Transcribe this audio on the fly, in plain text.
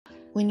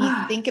When you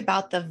think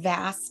about the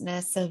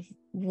vastness of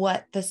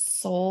what the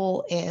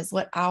soul is,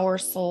 what our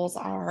souls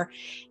are,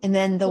 and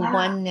then the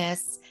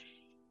oneness,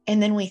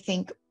 and then we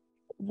think,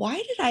 why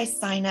did I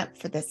sign up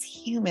for this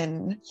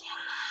human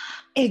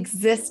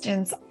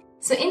existence?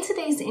 So in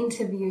today's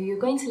interview, you're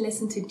going to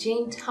listen to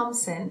Jane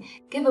Thompson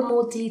give a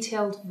more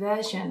detailed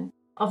version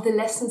of the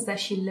lessons that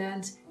she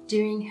learned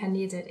during her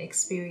near-death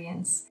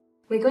experience.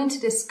 We're going to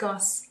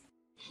discuss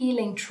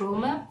healing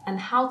trauma and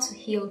how to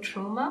heal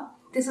trauma.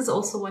 This is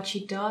also what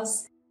she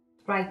does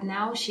right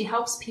now. She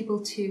helps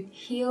people to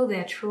heal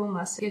their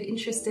trauma. So if you're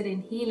interested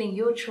in healing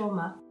your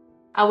trauma,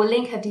 I will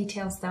link her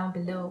details down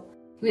below.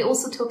 We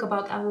also talk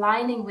about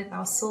aligning with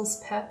our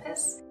soul's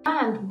purpose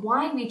and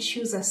why we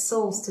choose as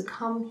souls to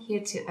come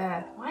here to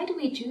Earth. Why do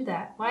we do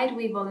that? Why do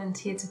we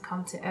volunteer to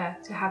come to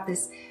Earth, to have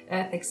this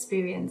Earth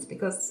experience?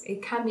 Because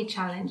it can be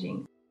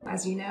challenging,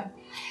 as you know.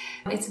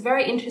 It's a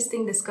very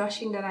interesting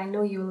discussion that I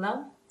know you'll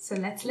love. So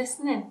let's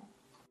listen in.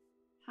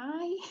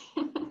 Hi.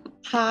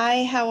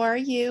 Hi, how are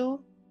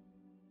you?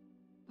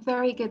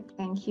 Very good,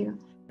 thank you.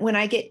 When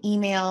I get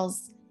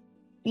emails,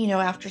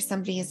 after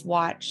somebody has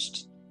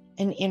watched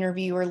an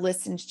interview or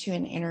listened to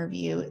an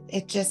interview,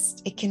 it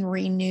can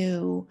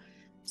renew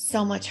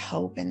so much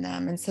hope in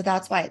them. And so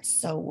that's why it's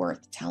so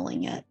worth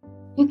telling it.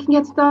 You can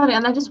get started.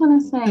 And I just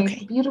want to say,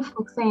 the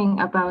beautiful thing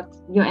about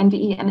your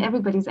NDE and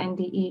everybody's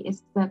NDE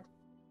is that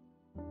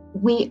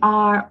we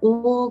are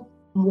all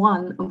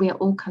one and we are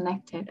all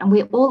connected and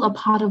we're all a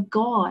part of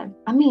God.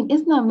 I mean,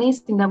 isn't it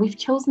amazing that we've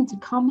chosen to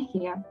come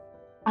here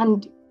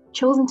and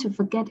chosen to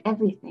forget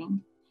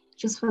everything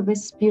just for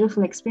this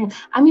beautiful experience?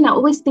 I mean, I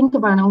always think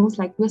about it almost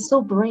like we're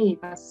so brave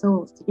as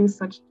souls to do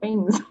such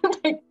things.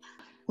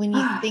 When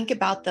you think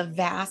about the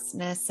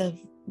vastness of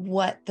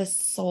what the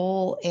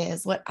soul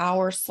is, what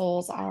our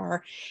souls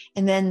are,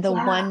 and then the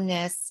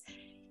oneness,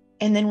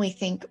 and then we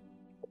think,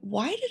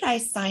 why did I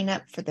sign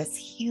up for this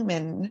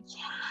human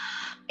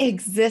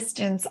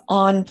existence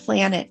on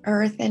planet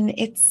Earth? And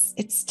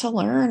it's to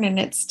learn and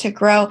it's to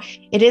grow.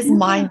 It is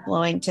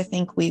mind-blowing to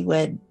think we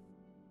would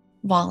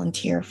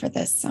volunteer for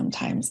this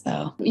sometimes,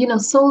 though.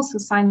 Souls who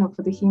sign up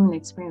for the human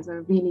experience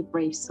are really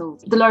brave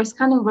souls. Dolores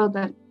Cannon wrote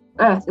that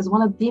Earth is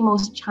one of the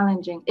most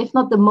challenging, if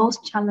not the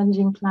most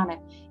challenging planet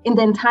in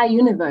the entire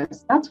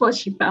universe. That's what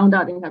she found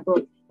out in her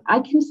book.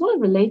 I can sort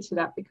of relate to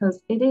that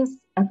because it is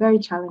a very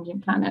challenging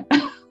planet.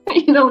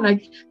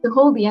 Like to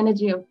hold the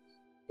energy of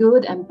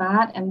good and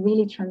bad and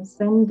really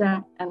transcend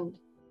that and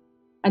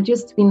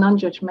just to be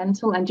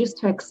non-judgmental and just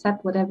to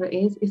accept whatever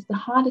is the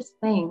hardest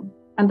thing.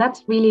 And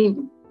that's really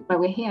why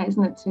we're here,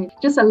 isn't it? To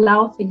just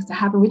allow things to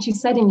happen, which you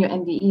said in your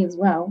NDE as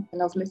well. And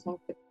I was listening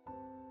to.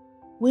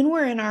 When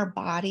we're in our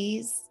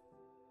bodies,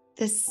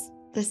 the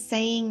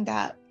saying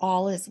that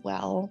all is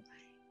well,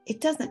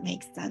 it doesn't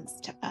make sense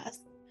to us.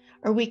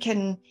 Or we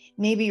can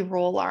maybe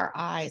roll our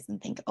eyes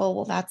and think, oh,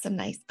 well, that's a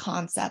nice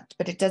concept,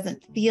 but it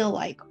doesn't feel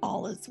like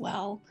all is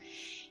well.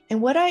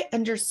 And what I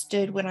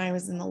understood when I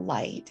was in the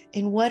light,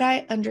 and what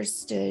I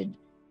understood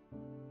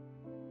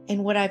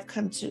and what I've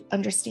come to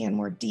understand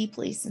more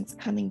deeply since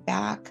coming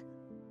back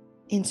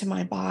into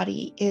my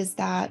body, is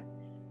that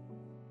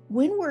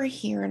when we're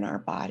here in our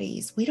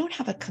bodies, we don't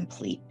have a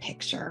complete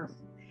picture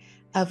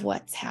of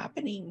what's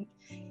happening.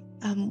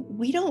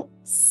 We don't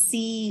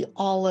see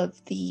all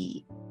of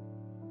the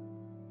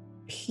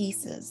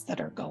pieces that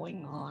are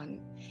going on.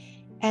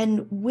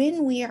 And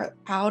when we are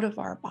out of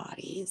our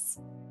bodies,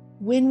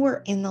 when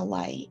we're in the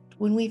light,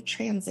 when we've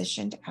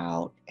transitioned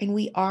out and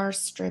we are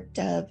stripped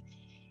of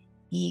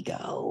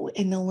ego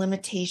and the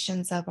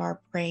limitations of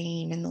our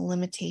brain and the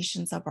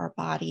limitations of our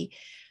body,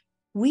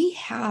 we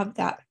have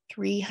that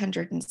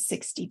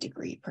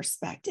 360-degree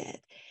perspective.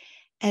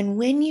 And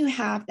when you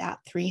have that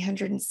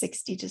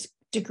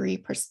 360-degree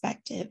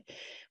perspective,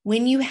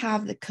 when you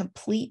have the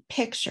complete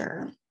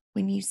picture,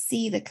 when you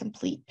see the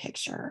complete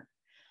picture,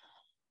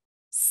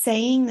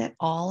 saying that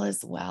all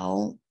is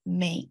well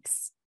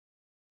makes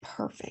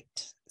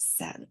perfect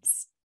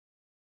sense.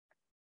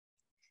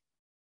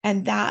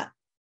 And that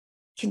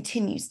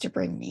continues to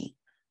bring me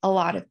a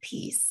lot of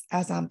peace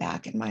as I'm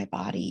back in my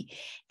body.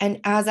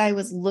 And as I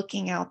was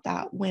looking out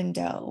that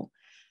window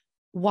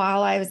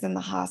while I was in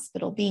the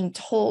hospital,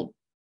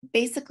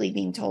 basically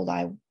being told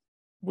I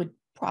would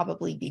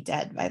probably be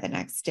dead by the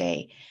next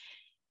day,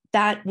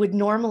 that would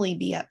normally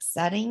be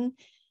upsetting.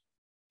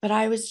 But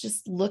I was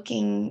just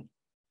looking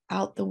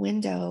out the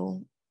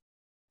window,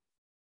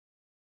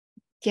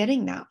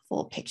 getting that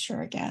full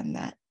picture again,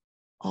 that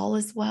all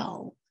is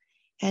well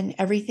and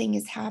everything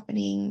is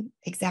happening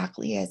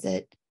exactly as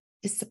it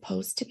is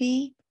supposed to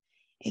be,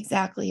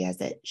 exactly as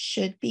it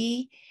should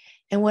be.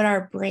 And what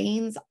our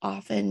brains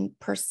often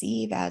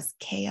perceive as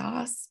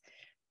chaos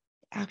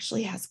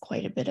actually has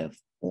quite a bit of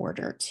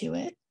order to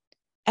it.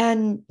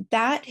 And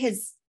that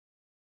has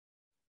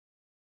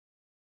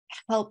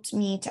helped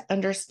me to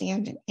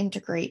understand and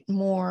integrate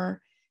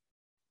more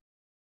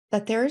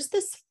that there's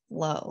this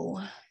flow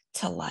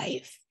to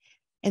life.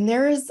 And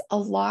there is a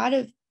lot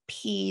of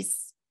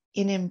peace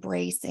in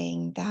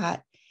embracing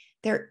that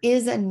there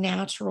is a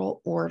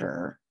natural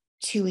order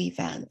to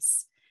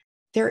events.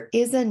 There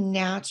is a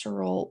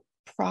natural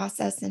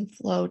process and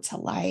flow to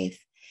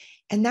life.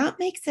 And that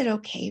makes it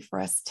okay for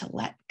us to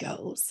let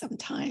go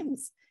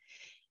sometimes.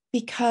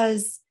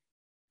 Because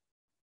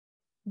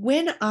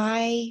when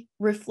I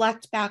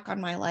reflect back on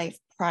my life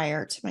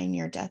prior to my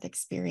near-death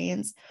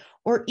experience,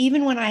 or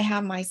even when I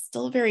have my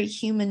still very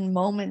human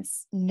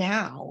moments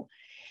now,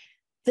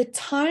 the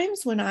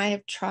times when I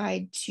have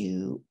tried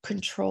to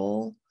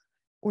control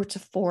or to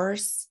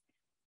force,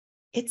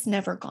 it's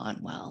never gone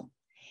well.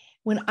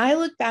 When I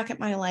look back at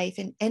my life,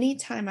 and any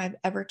time I've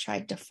ever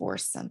tried to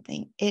force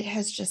something, it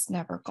has just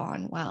never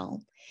gone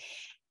well.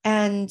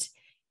 And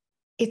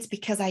it's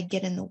because I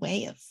get in the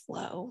way of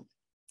flow.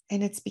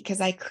 And it's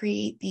because I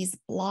create these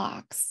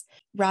blocks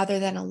rather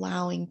than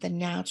allowing the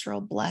natural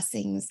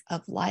blessings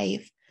of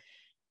life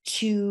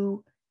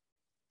to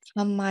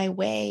come my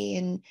way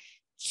and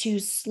to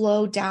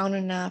slow down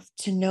enough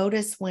to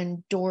notice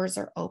when doors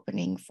are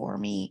opening for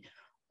me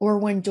or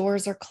when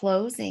doors are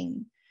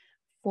closing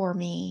for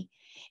me.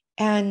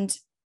 And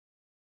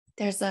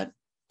there's a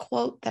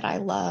quote that I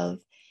love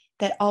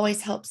that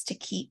always helps to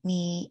keep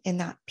me in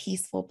that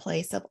peaceful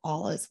place of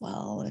all is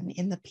well and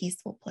in the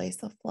peaceful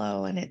place of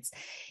flow. And it's,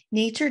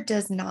 nature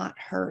does not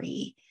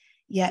hurry,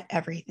 yet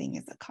everything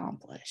is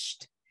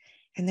accomplished.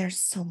 And there's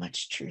so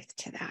much truth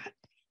to that.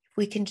 If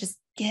we can just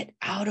get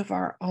out of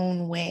our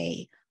own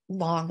way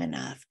long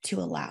enough to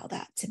allow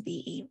that to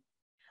be.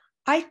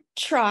 I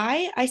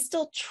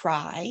still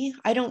try.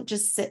 I don't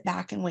just sit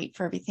back and wait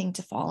for everything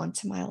to fall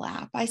into my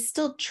lap. I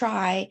still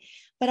try,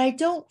 but I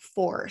don't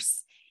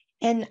force.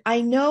 And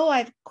I know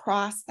I've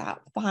crossed that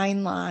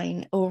fine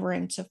line over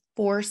into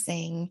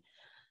forcing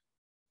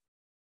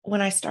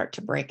when I start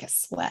to break a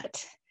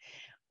sweat.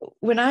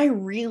 When I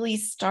really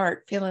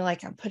start feeling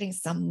like I'm putting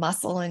some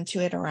muscle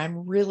into it, or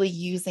I'm really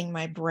using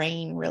my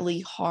brain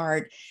really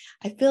hard,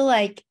 I feel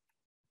like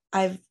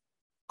I've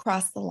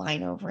crossed the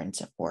line over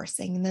into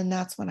forcing. And then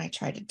that's when I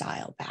try to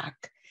dial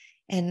back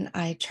and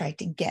I try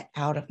to get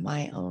out of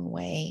my own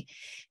way.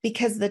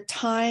 Because the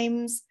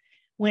times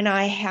when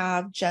I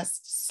have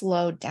just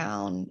slowed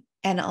down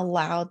and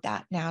allowed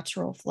that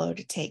natural flow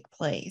to take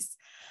place,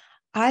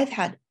 I've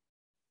had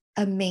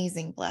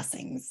amazing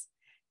blessings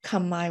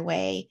come my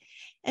way,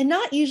 and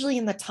not usually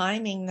in the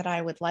timing that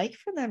I would like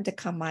for them to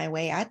come my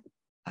way.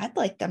 I'd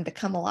like them to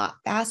come a lot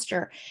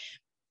faster.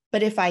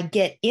 But if I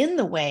get in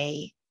the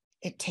way,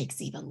 it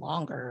takes even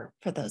longer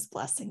for those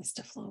blessings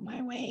to flow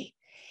my way.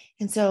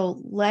 And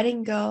so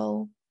letting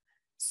go,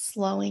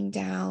 slowing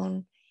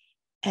down,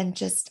 and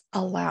just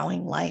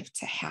allowing life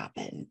to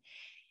happen.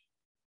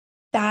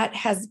 That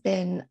has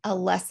been a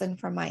lesson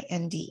from my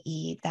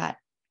NDE that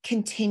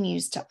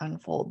continues to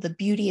unfold. The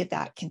beauty of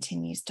that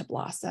continues to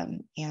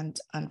blossom and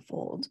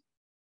unfold.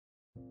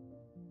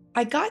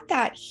 I got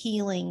that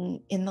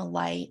healing in the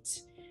light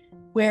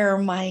where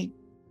my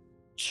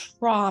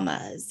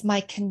traumas,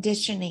 my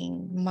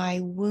conditioning, my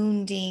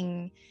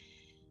wounding,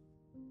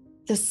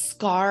 the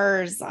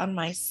scars on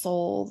my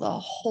soul, the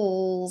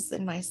holes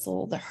in my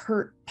soul, the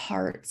hurt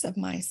parts of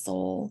my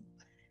soul,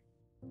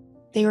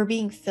 they were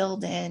being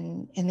filled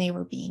in and they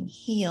were being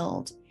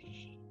healed.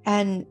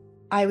 And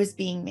I was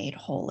being made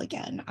whole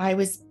again. I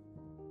was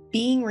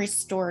being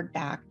restored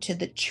back to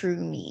the true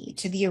me,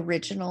 to the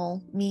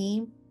original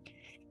me.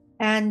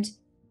 And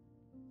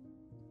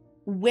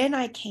when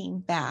I came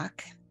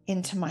back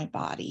into my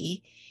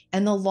body,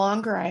 and the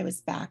longer I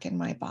was back in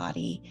my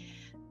body,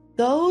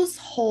 those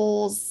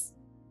holes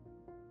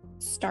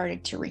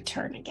started to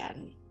return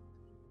again.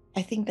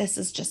 I think this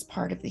is just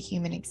part of the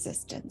human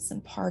existence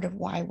and part of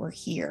why we're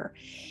here,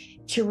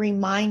 to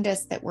remind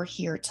us that we're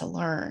here to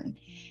learn.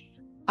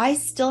 I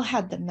still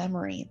had the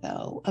memory,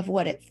 though, of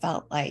what it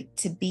felt like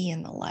to be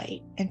in the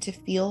light and to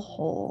feel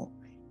whole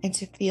and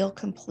to feel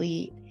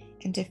complete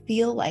and to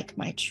feel like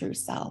my true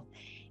self.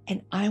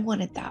 And I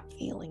wanted that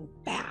feeling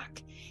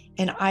back.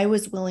 And I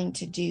was willing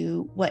to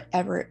do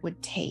whatever it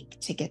would take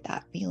to get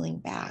that feeling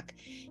back,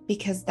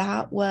 because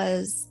that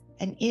was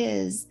and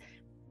is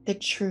the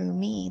true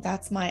me.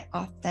 That's my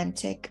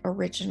authentic,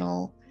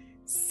 original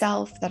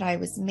self that I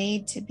was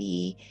made to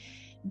be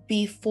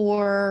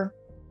before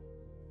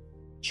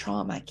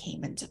trauma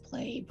came into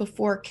play,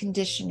 before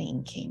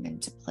conditioning came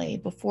into play,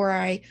 before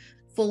I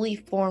fully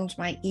formed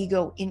my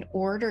ego in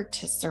order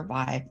to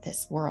survive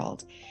this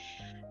world.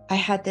 I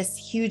had this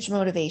huge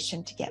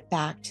motivation to get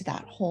back to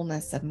that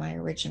wholeness of my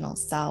original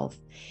self.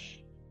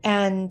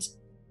 And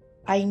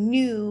I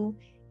knew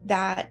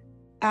that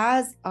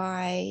as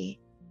I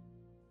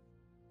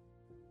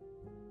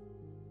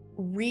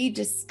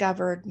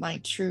rediscovered my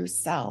true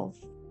self,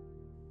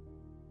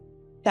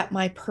 that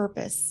my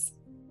purpose,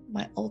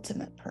 my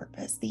ultimate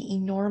purpose, the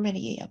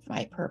enormity of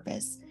my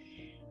purpose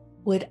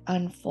would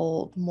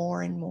unfold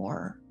more and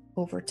more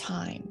over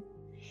time.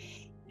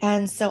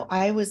 And so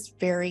I was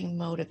very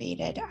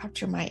motivated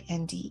after my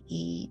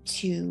NDE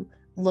to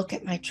look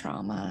at my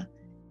trauma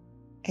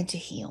and to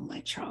heal my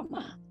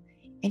trauma.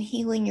 And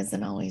healing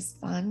isn't always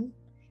fun,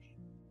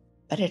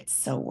 but it's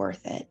so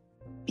worth it,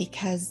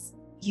 because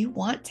you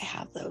want to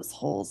have those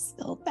holes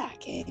filled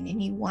back in,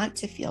 and you want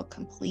to feel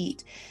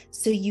complete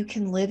so you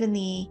can live in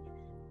the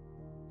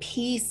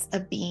peace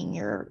of being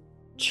your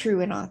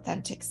true and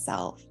authentic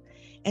self.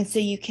 And so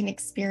you can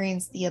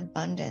experience the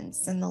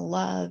abundance and the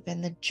love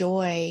and the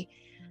joy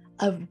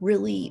of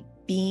really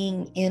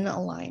being in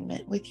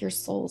alignment with your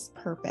soul's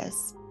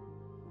purpose.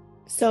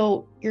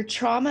 So your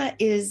trauma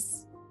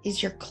is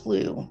your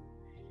clue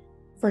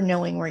for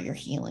knowing where your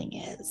healing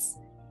is.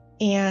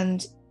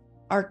 And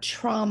our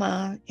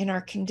trauma and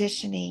our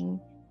conditioning,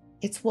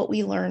 it's what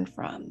we learn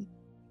from.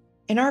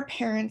 And our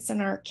parents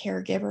and our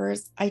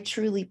caregivers, I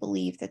truly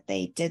believe that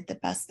they did the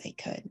best they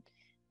could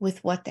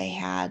with what they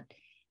had.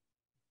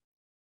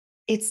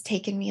 It's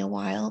taken me a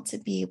while to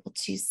be able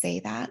to say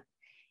that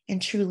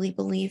and truly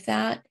believe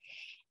that,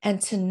 and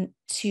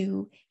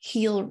to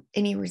heal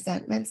any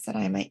resentments that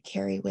I might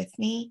carry with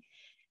me.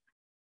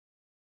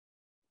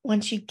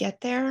 Once you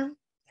get there,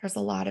 there's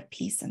a lot of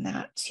peace in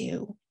that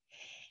too.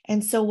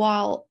 And so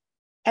while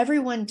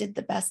everyone did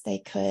the best they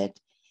could,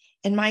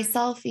 and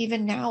myself,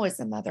 even now as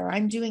a mother,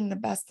 I'm doing the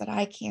best that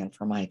I can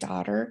for my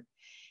daughter.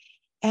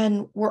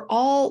 And we're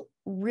all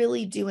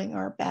really doing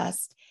our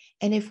best.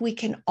 And if we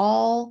can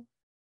all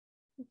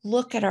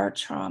look at our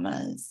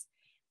traumas,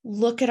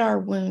 look at our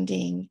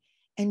wounding,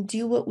 and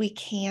do what we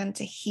can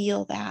to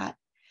heal that,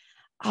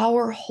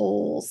 our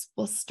holes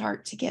will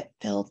start to get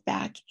filled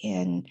back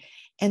in,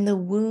 and the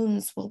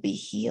wounds will be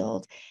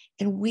healed,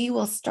 and we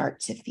will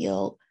start to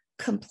feel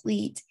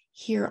complete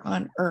here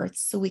on earth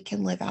so we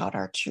can live out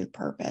our true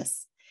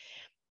purpose.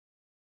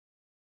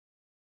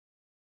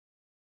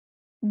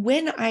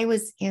 When I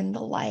was in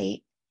the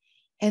light,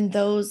 and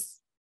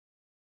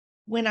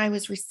when I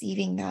was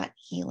receiving that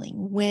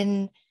healing,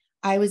 when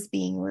I was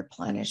being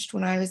replenished,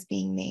 when I was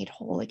being made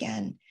whole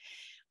again,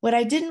 what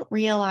I didn't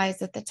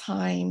realize at the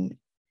time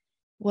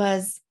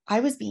was I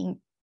was being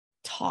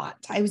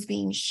taught, I was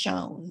being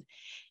shown,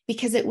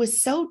 because it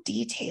was so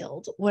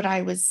detailed what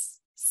I was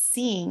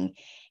seeing.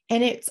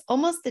 And it's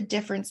almost the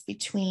difference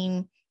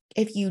between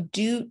if you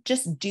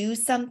just do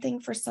something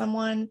for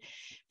someone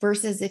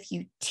versus if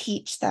you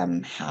teach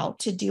them how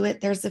to do it.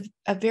 There's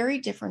a very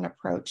different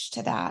approach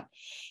to that.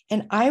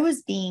 And I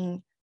was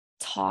being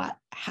taught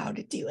how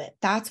to do it.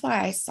 That's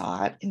why I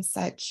saw it in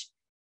such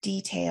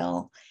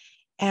detail.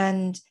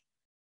 And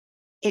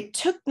it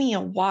took me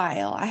a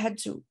while. I had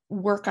to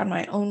work on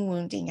my own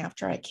wounding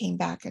after I came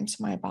back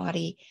into my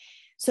body.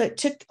 So it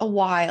took a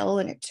while,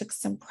 and it took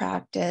some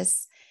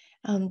practice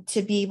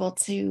to be able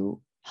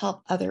to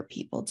help other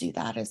people do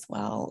that as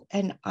well.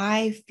 And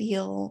I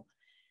feel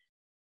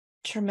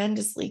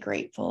tremendously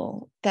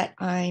grateful that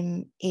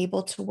I'm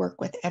able to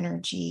work with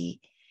energy,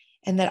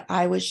 and that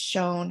I was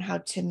shown how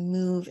to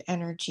move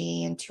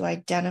energy and to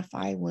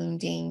identify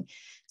wounding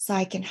so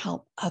I can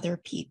help other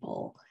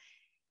people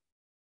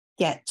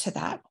get to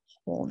that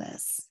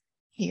wholeness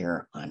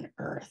here on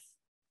earth.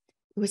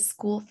 It was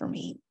school for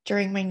me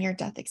during my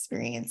near-death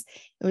experience.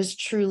 It was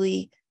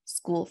truly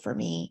school for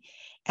me.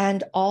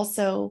 And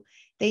also,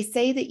 they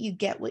say that you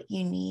get what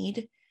you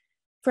need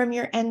from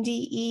your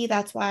NDE.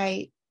 That's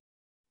why,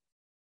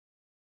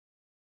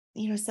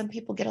 some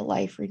people get a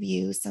life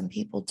review, some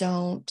people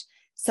don't.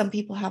 Some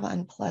people have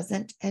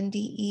unpleasant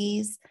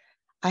NDEs.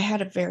 I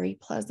had a very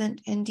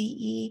pleasant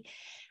NDE.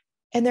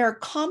 And there are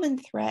common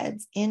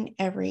threads in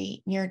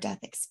every near-death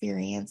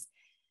experience.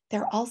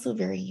 They're also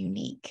very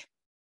unique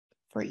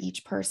for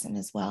each person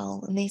as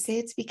well. And they say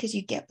it's because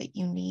you get what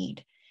you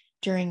need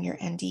during your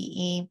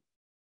NDE.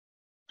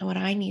 And what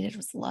I needed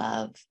was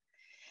love.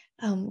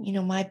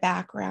 My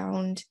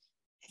background,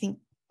 I think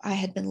I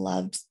had been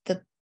loved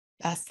the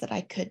best that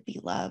I could be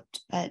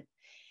loved, but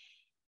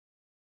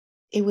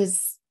it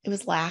was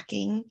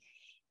lacking.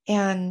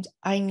 And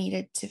I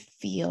needed to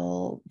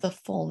feel the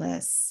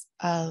fullness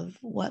of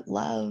what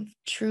love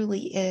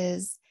truly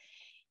is.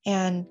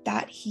 And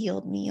that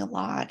healed me a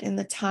lot. In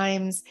the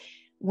times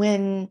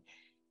when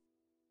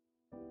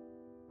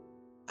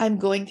I'm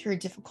going through a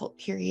difficult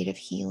period of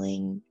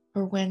healing,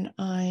 or when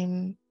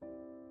I'm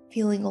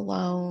feeling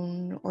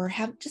alone, or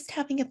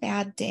having a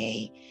bad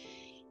day,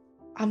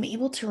 I'm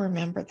able to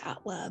remember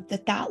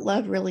that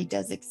love really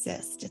does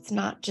exist. It's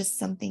not just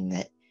something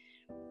that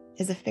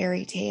is a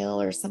fairy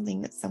tale or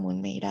something that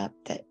someone made up,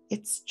 that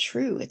it's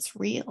true, it's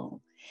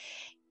real.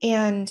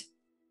 And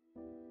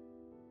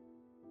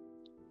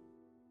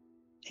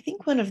I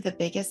think one of the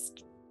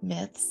biggest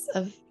myths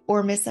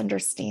or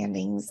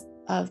misunderstandings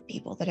of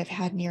people that have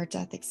had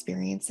near-death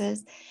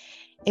experiences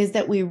is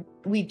that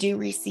we do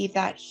receive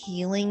that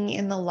healing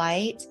in the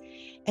light,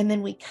 and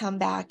then we come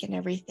back and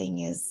everything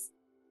is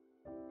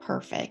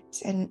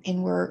perfect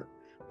and we're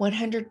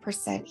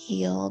 100%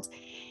 healed.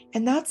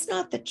 And that's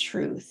not the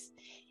truth.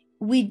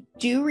 We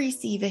do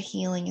receive a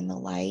healing in the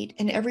light.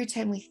 And every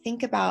time we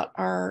think about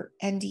our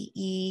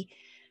NDE,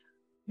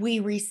 we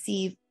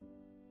receive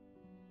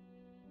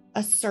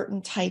a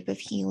certain type of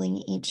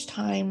healing each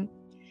time.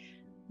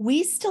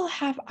 We still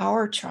have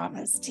our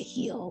traumas to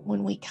heal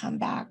when we come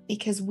back,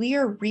 because we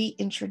are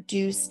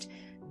reintroduced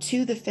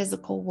to the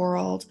physical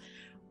world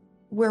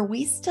where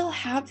we still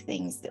have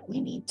things that we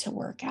need to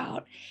work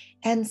out.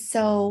 And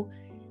so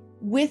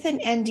with an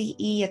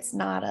NDE, it's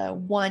not a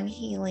one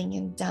healing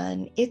and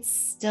done. It's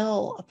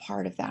still a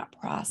part of that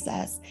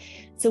process.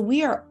 So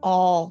we are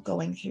all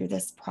going through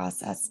this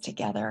process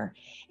together.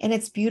 And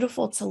it's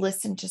beautiful to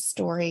listen to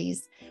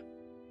stories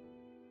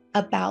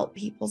about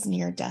people's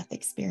near-death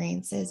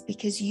experiences,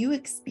 because you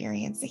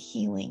experience a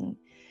healing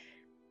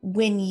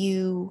when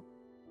you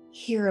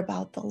hear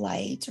about the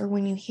light or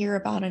when you hear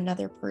about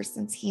another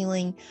person's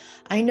healing.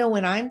 I know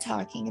when I'm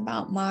talking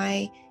about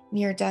my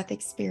near-death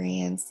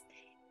experience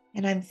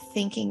and I'm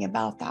thinking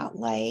about that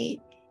light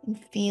and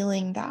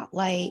feeling that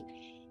light,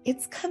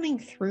 it's coming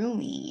through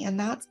me. And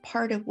that's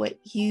part of what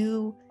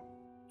you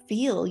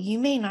feel. You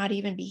may not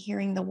even be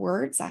hearing the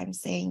words I'm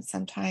saying.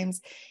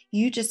 Sometimes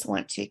you just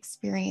want to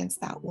experience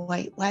that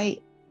white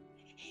light.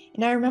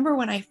 And I remember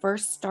when I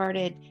first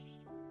started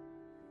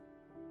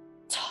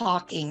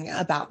talking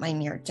about my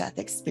near-death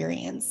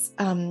experience,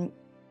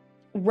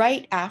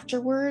 right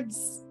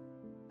afterwards,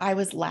 I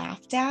was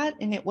laughed at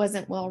and it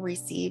wasn't well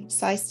received.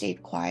 So I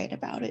stayed quiet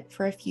about it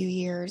for a few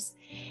years.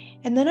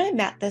 And then I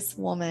met this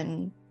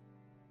woman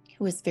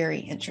who was very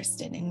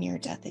interested in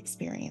near-death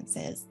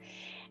experiences.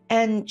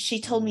 And she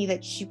told me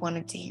that she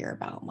wanted to hear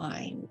about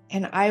mine.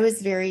 And I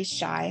was very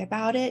shy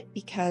about it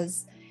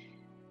because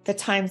the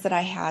times that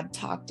I had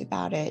talked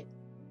about it,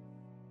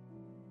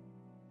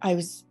 I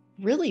was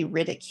really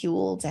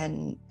ridiculed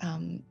and,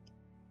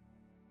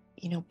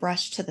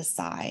 brushed to the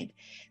side.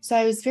 So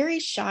I was very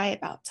shy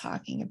about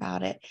talking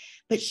about it,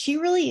 but she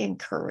really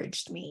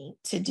encouraged me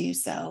to do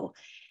so.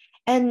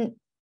 And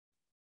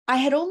I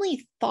had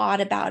only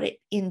thought about it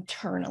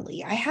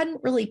internally. I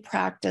hadn't really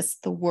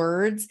practiced the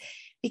words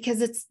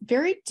because it's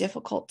very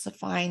difficult to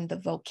find the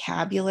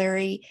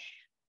vocabulary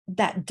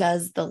that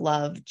does the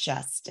love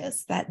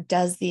justice, that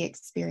does the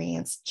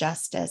experience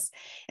justice.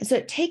 And so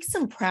it takes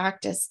some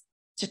practice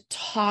to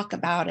talk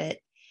about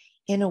it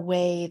in a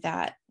way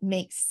that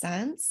makes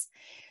sense.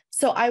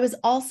 So I was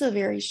also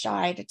very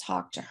shy to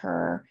talk to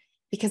her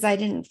because I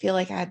didn't feel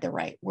like I had the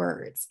right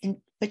words.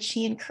 But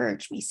she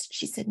encouraged me.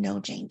 She said, "No,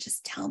 Jane,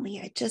 just tell me.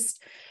 I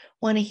just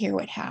want to hear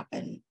what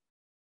happened."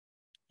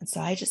 And so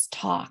I just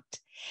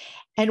talked.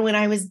 And when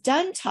I was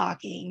done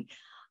talking,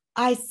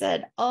 I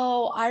said,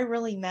 "Oh, I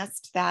really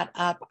messed that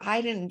up.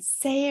 I didn't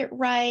say it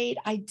right.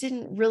 I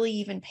didn't really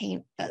even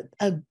paint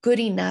a good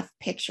enough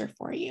picture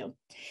for you."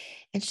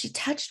 And she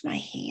touched my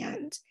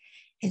hand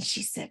and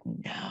she said,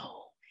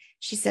 "No."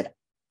 She said,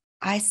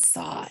 "I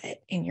saw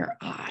it in your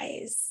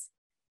eyes."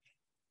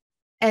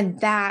 And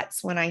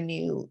that's when I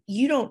knew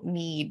you don't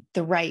need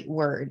the right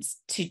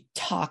words to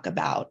talk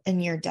about a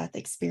near-death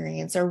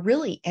experience or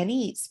really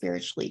any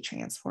spiritually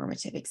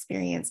transformative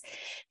experience,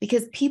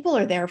 because people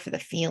are there for the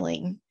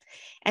feeling.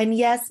 And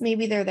yes,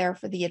 maybe they're there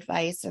for the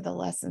advice or the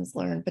lessons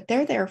learned, but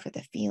they're there for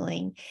the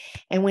feeling.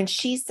 And when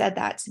she said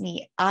that to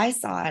me, I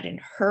saw it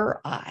in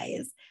her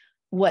eyes,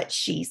 what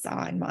she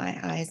saw in my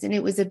eyes. And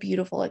it was a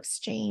beautiful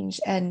exchange.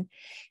 And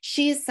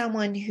she is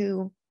someone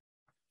who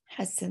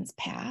has since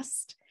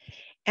passed.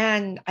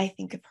 And I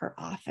think of her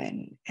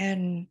often.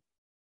 And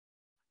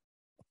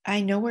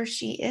I know where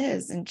she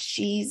is. And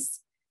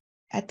she's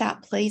at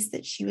that place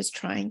that she was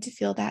trying to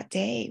feel that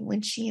day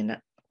when she and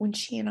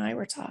I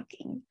were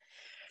talking.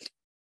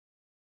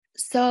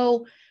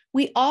 So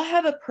we all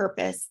have a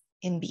purpose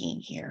in being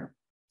here.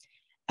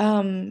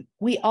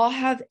 We all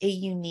have a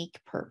unique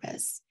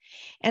purpose.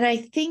 And I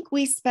think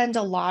we spend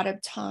a lot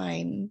of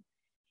time,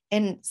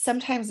 and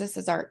sometimes this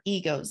is our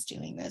egos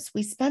doing this,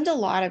 we spend a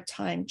lot of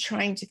time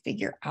trying to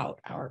figure out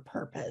our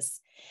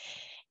purpose.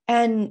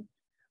 And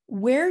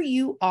where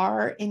you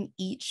are in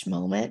each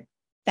moment,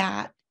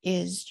 that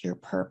is your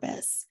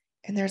purpose.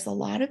 And there's a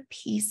lot of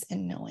peace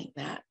in knowing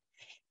that.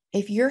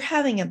 If you're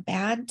having a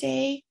bad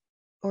day,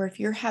 or if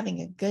you're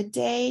having a good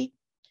day,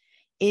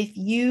 if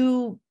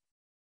you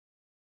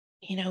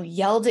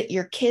yelled at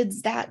your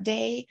kids that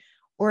day,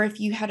 or if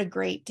you had a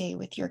great day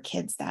with your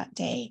kids that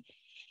day,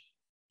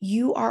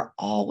 you are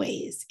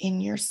always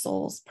in your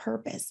soul's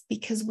purpose,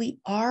 because we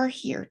are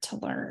here to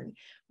learn.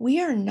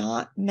 We are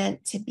not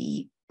meant to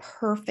be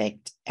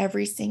perfect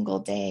every single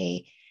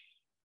day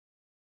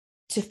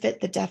to fit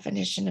the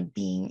definition of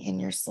being in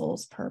your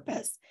soul's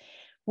purpose.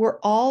 We're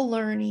all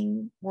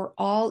learning, we're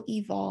all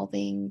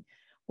evolving,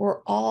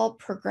 we're all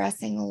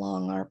progressing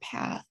along our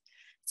path.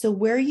 So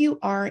where you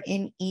are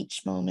in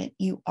each moment,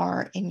 you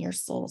are in your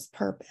soul's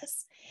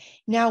purpose.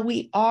 Now,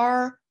 we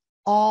are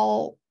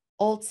all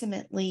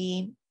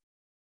ultimately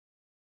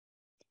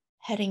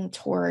heading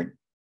toward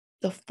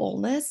the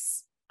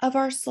fullness of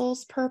our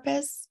soul's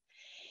purpose.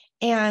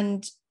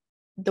 And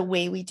the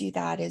way we do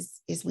that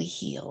is we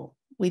heal.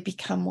 We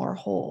become more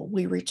whole.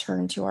 We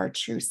return to our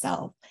true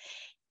self.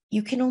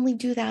 You can only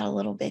do that a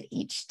little bit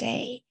each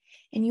day.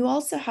 And you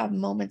also have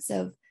moments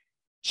of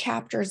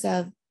chapters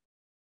of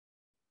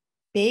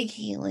big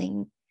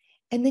healing.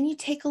 And then you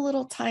take a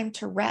little time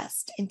to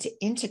rest and to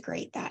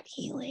integrate that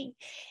healing.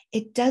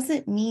 It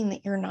doesn't mean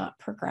that you're not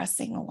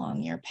progressing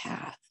along your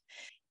path.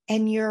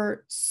 And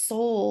your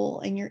soul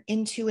and your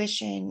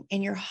intuition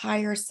and your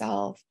higher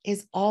self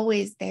is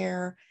always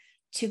there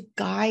to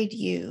guide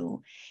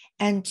you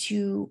and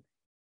to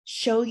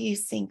show you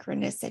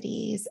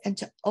synchronicities and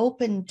to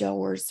open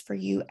doors for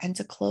you and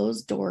to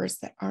close doors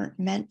that aren't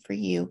meant for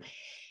you.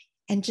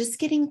 And just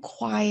getting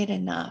quiet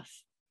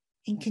enough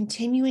and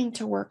continuing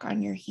to work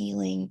on your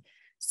healing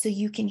so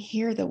you can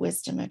hear the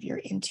wisdom of your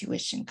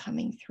intuition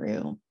coming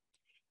through.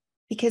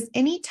 Because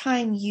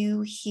anytime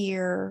you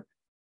hear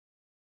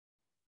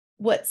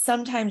what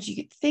sometimes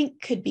you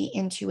think could be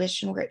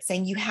intuition, where it's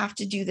saying you have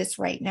to do this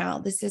right now,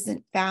 this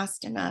isn't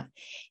fast enough,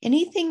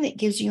 anything that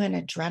gives you an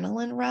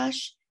adrenaline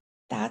rush,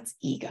 that's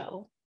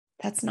ego.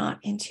 That's not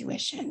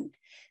intuition.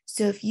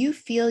 So if you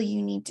feel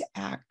you need to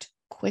act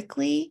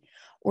quickly,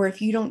 or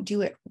if you don't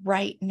do it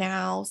right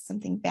now,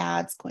 something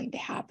bad's going to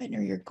happen,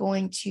 or you're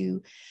going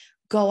to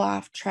go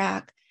off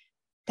track,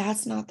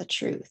 that's not the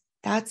truth.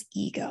 That's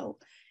ego.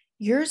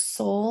 Your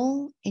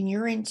soul and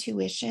your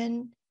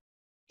intuition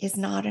is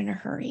not in a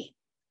hurry.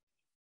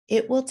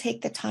 It will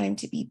take the time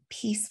to be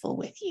peaceful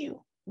with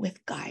you,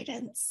 with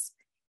guidance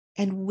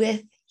and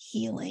with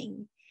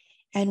healing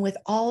and with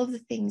all of the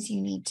things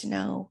you need to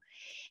know.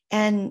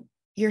 And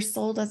your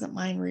soul doesn't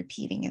mind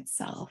repeating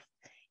itself.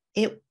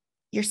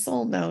 Your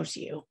soul knows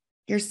you.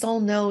 Your soul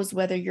knows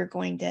whether you're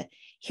going to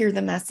hear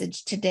the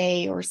message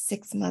today or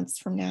 6 months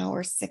from now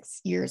or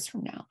 6 years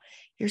from now.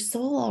 Your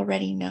soul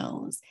already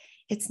knows.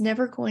 It's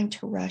never going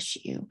to rush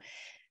you.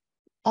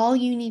 All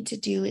you need to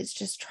do is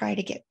just try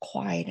to get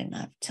quiet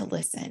enough to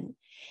listen.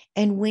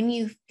 And when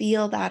you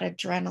feel that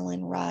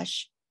adrenaline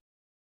rush,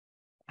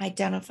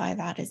 identify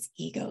that as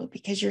ego,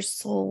 because your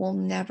soul will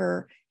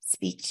never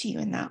speak to you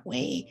in that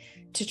way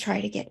to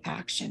try to get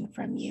action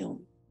from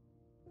you.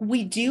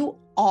 We do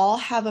all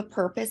have a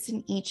purpose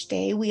in each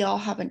day. We all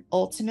have an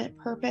ultimate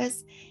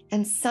purpose.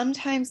 And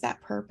sometimes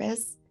that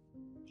purpose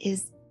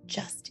is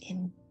just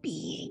in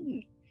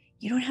being.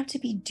 You don't have to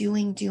be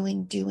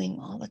doing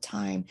all the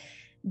time.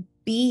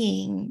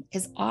 Being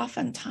is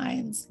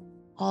oftentimes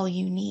all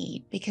you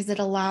need because it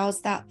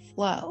allows that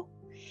flow.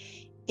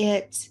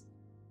 It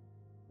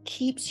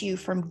keeps you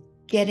from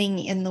getting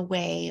in the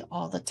way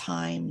all the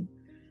time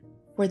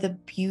for the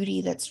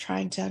beauty that's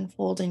trying to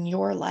unfold in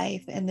your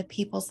life and the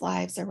people's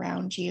lives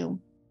around you.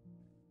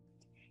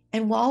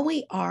 And while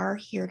we are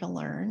here to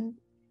learn,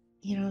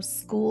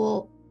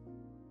 school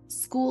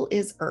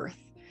is Earth.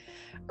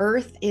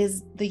 Earth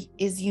is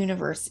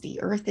university.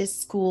 Earth is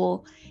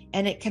school,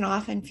 and it can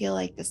often feel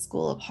like the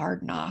school of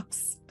hard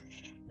knocks.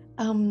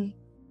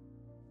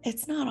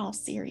 It's not all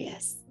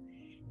serious.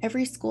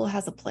 Every school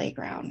has a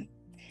playground.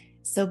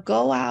 So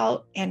go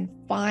out and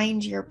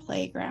find your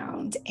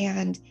playground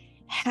and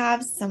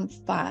have some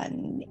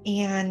fun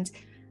and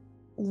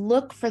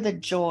look for the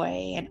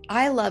joy. And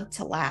I love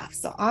to laugh.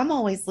 So I'm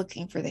always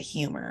looking for the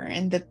humor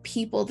and the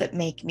people that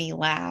make me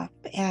laugh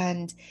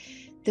and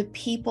the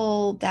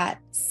people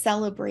that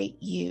celebrate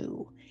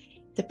you,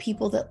 the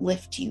people that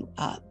lift you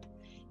up,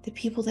 the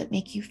people that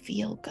make you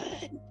feel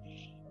good,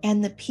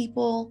 and the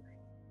people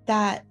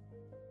that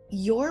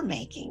you're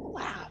making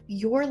laugh,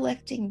 you're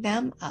lifting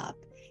them up,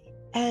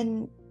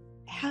 and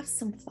have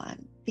some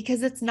fun,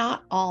 because it's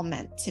not all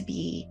meant to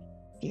be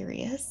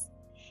serious.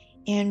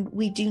 And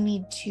we do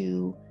need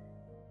to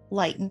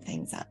lighten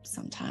things up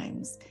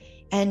sometimes.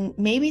 And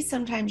maybe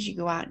sometimes you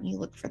go out and you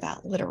look for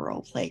that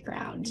literal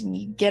playground and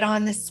you get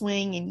on the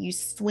swing and you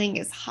swing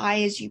as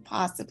high as you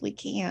possibly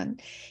can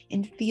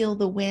and feel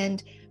the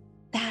wind.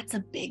 That's a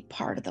big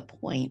part of the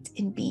point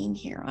in being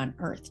here on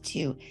Earth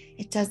too.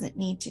 It doesn't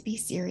need to be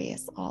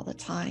serious all the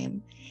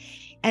time.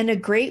 And a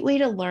great way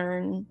to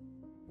learn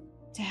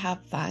to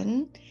have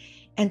fun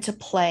and to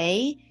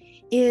play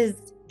is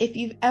if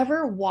you've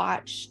ever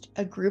watched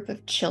a group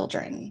of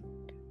children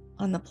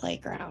on the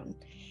playground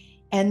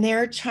and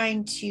they're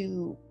trying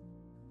to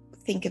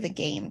think of a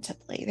game to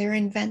play, they're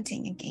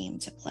inventing a game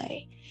to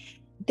play.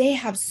 They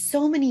have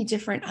so many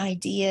different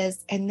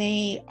ideas and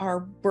they are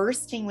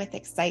bursting with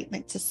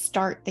excitement to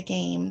start the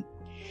game.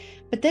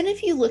 But then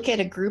if you look at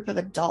a group of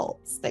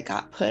adults that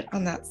got put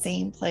on that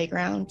same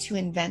playground to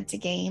invent a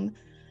game,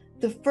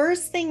 the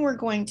first thing we're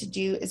going to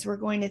do is we're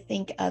going to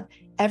think of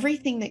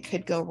everything that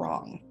could go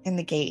wrong in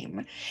the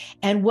game.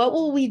 And what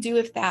will we do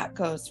if that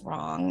goes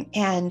wrong?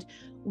 And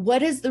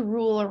what is the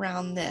rule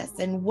around this?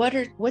 And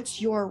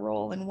what's your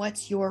role and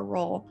what's your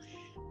role?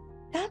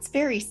 That's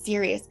very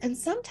serious. And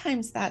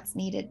sometimes that's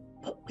needed,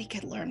 but we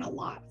could learn a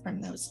lot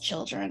from those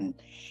children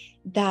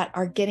that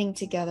are getting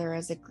together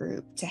as a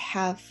group to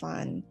have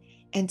fun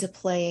and to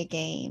play a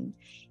game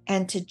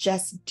and to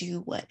just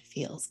do what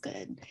feels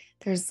good.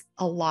 There's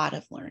a lot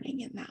of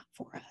learning in that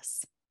for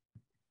us.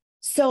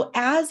 So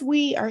as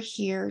we are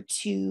here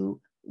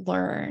to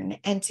learn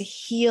and to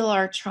heal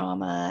our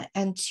trauma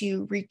and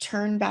to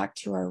return back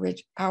to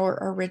our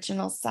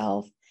original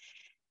self,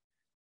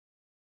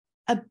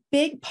 a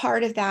big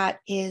part of that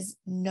is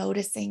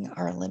noticing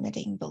our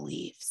limiting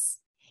beliefs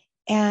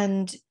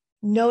and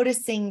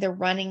noticing the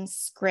running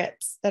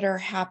scripts that are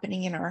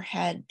happening in our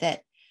head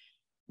that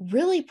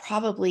really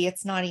probably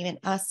it's not even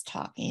us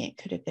talking. It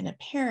could have been a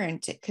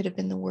parent. It could have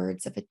been the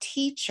words of a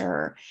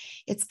teacher.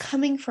 It's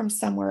coming from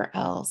somewhere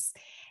else.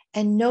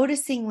 And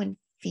noticing when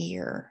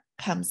fear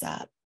comes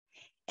up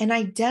and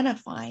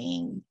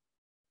identifying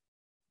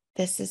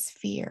this is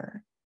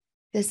fear.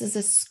 This is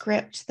a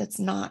script that's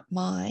not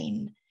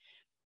mine.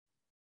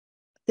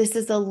 This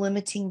is a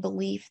limiting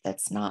belief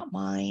that's not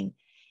mine.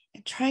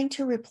 And trying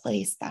to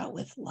replace that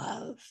with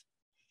love.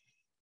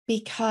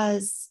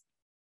 Because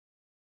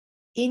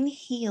in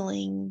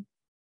healing,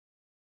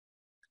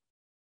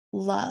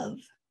 love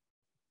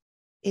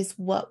is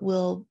what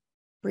will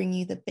bring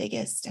you the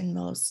biggest and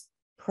most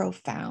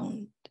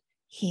profound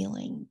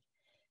healing,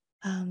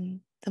 the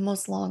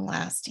most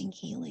long-lasting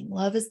healing.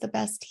 Love is the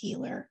best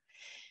healer.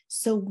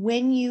 So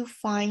when you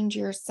find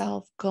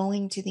yourself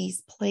going to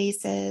these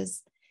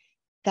places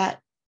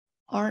that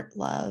aren't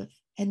love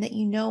and that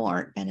you know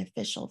aren't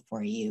beneficial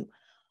for you,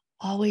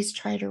 always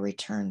try to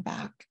return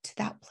back to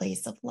that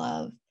place of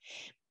love.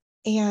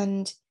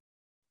 And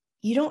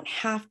you don't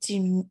have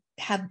to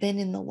have been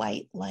in the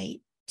white light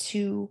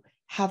to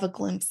have a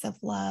glimpse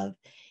of love.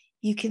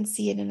 You can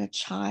see it in a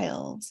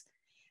child.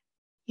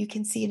 You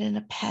can see it in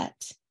a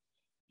pet.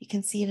 You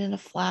can see it in a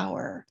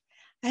flower.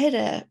 I had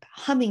a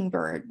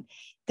hummingbird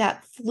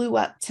that flew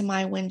up to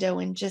my window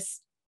and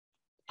just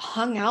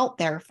hung out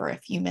there for a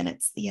few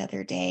minutes the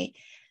other day.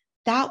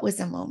 That was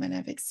a moment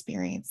of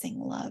experiencing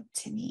love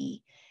to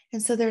me.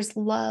 And so there's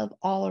love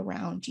all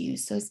around you.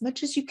 So as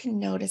much as you can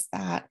notice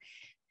that,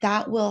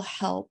 that will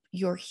help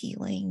your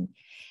healing,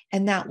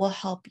 and that will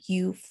help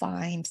you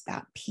find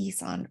that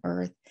peace on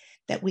earth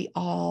that we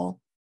all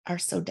are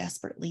so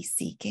desperately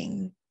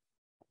seeking.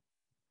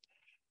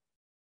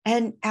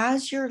 And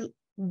as you're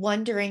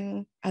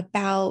wondering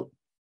about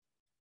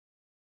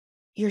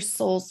your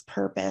soul's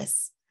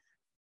purpose,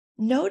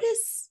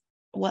 notice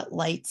what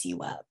lights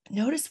you up.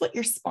 Notice what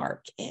your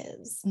spark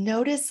is.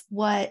 Notice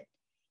what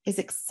is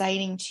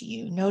exciting to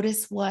you.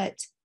 Notice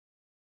what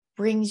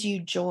brings you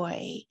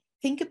joy.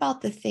 Think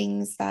about the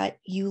things that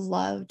you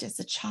loved as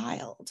a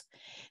child,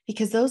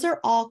 because those are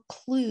all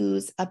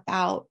clues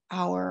about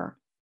our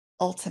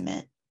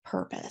ultimate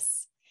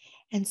purpose.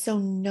 And so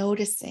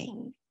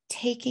noticing,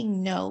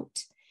 taking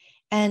note,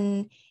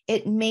 and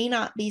it may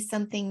not be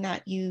something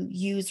that you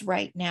use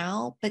right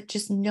now, but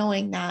just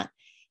knowing that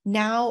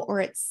now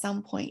or at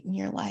some point in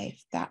your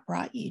life that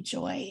brought you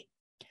joy.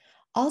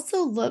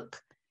 Also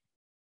look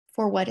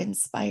for what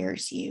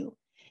inspires you,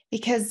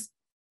 because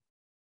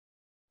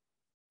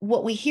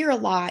what we hear a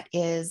lot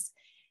is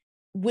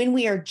when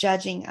we are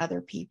judging other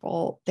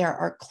people, there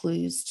are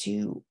clues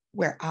to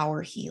where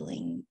our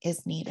healing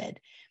is needed.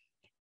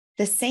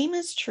 The same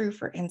is true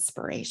for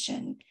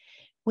inspiration.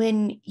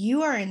 When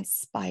you are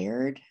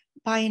inspired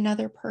by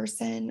another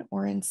person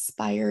or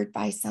inspired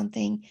by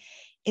something,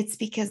 it's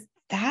because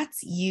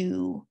that's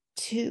you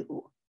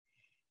too.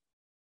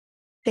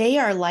 They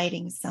are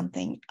lighting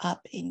something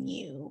up in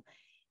you.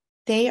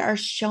 They are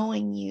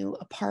showing you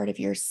a part of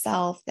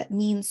yourself that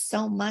means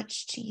so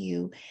much to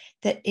you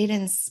that it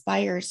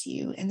inspires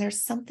you. And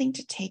there's something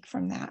to take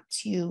from that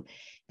too,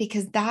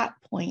 because that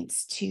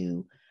points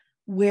to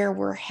where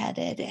we're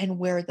headed and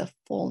where the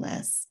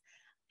fullness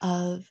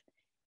of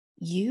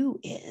you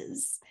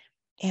is,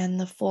 and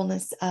the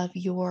fullness of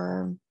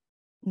your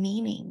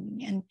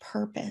meaning and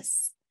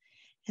purpose.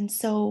 And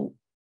so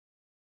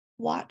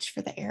watch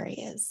for the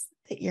areas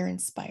that you're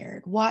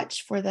inspired.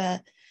 Watch for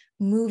the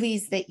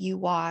movies that you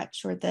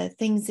watch or the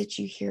things that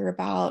you hear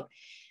about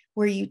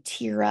where you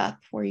tear up,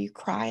 where you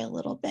cry a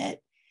little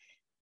bit.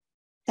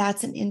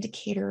 That's an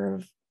indicator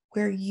of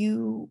where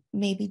you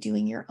may be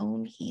doing your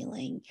own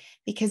healing,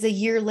 because a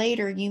year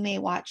later you may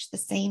watch the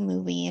same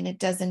movie and it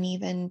doesn't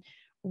even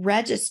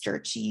register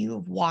to you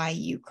of why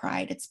you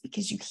cried. It's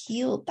because you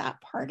healed that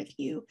part of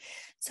you.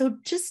 So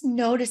just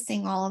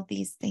noticing all of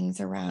these things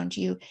around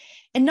you,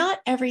 and not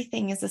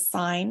everything is a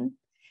sign.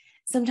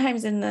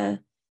 Sometimes in the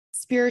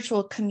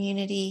spiritual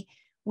community,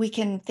 we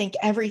can think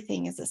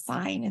everything is a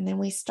sign, and then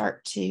we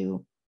start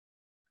to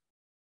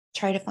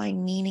try to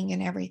find meaning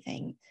in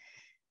everything.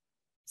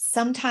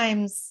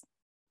 Sometimes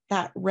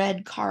that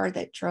red car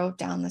that drove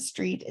down the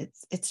street,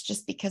 it's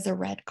just because a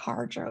red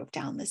car drove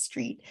down the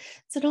street.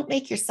 So don't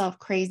make yourself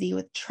crazy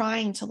with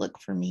trying to look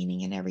for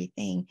meaning in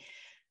everything.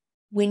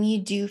 When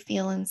you do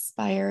feel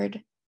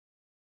inspired,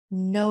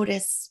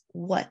 notice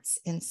what's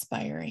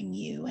inspiring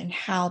you and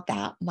how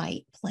that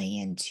might play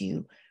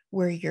into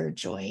where your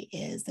joy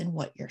is and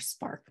what your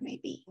spark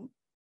may be.